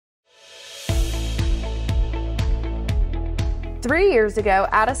3 years ago,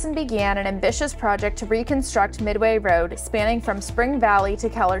 Addison began an ambitious project to reconstruct Midway Road, spanning from Spring Valley to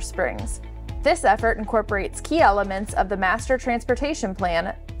Keller Springs. This effort incorporates key elements of the Master Transportation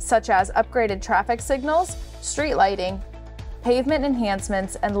Plan, such as upgraded traffic signals, street lighting, pavement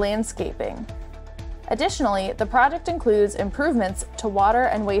enhancements, and landscaping. Additionally, the project includes improvements to water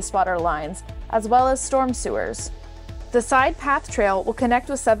and wastewater lines, as well as storm sewers. The side path trail will connect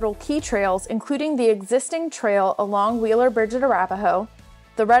with several key trails, including the existing trail along Wheeler Bridge at Arapahoe,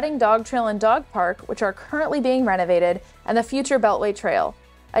 the Reading Dog Trail and Dog Park, which are currently being renovated, and the future Beltway Trail.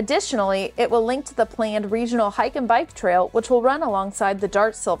 Additionally, it will link to the planned regional hike and bike trail, which will run alongside the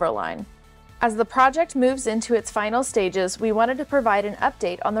Dart Silver Line. As the project moves into its final stages, we wanted to provide an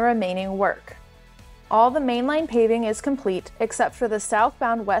update on the remaining work. All the mainline paving is complete, except for the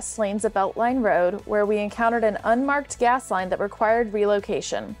southbound west lanes of Beltline Road, where we encountered an unmarked gas line that required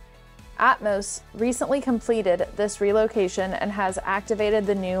relocation. Atmos recently completed this relocation and has activated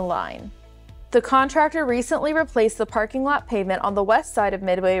the new line. The contractor recently replaced the parking lot pavement on the west side of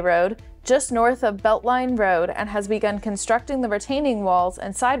Midway Road, just north of Beltline Road, and has begun constructing the retaining walls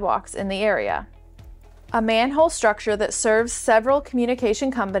and sidewalks in the area. A manhole structure that serves several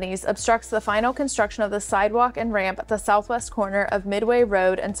communication companies obstructs the final construction of the sidewalk and ramp at the southwest corner of Midway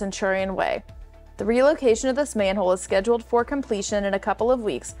Road and Centurion Way. The relocation of this manhole is scheduled for completion in a couple of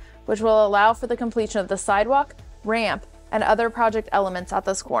weeks, which will allow for the completion of the sidewalk, ramp, and other project elements at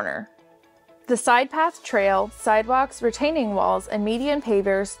this corner. The side path trail, sidewalks, retaining walls, and median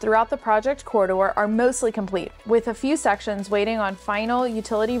pavers throughout the project corridor are mostly complete, with a few sections waiting on final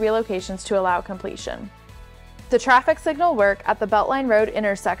utility relocations to allow completion. The traffic signal work at the Beltline Road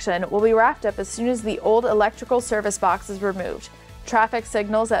intersection will be wrapped up as soon as the old electrical service box is removed. Traffic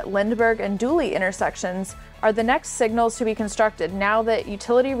signals at Lindbergh and Dooley intersections are the next signals to be constructed now that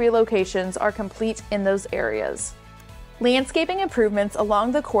utility relocations are complete in those areas. Landscaping improvements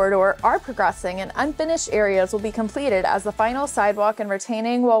along the corridor are progressing, and unfinished areas will be completed as the final sidewalk and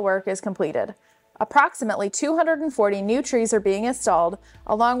retaining wall work is completed. Approximately 240 new trees are being installed,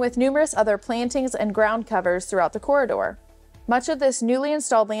 along with numerous other plantings and ground covers throughout the corridor. Much of this newly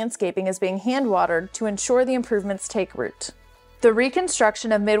installed landscaping is being hand-watered to ensure the improvements take root. The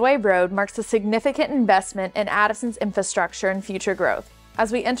reconstruction of Midway Road marks a significant investment in Addison's infrastructure and future growth.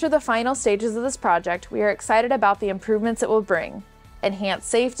 As we enter the final stages of this project, we are excited about the improvements it will bring: enhanced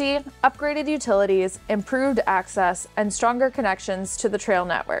safety, upgraded utilities, improved access, and stronger connections to the trail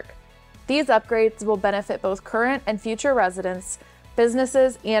network. These upgrades will benefit both current and future residents,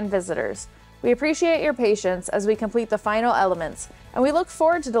 businesses, and visitors. We appreciate your patience as we complete the final elements, and we look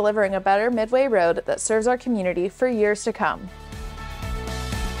forward to delivering a better Midway Road that serves our community for years to come.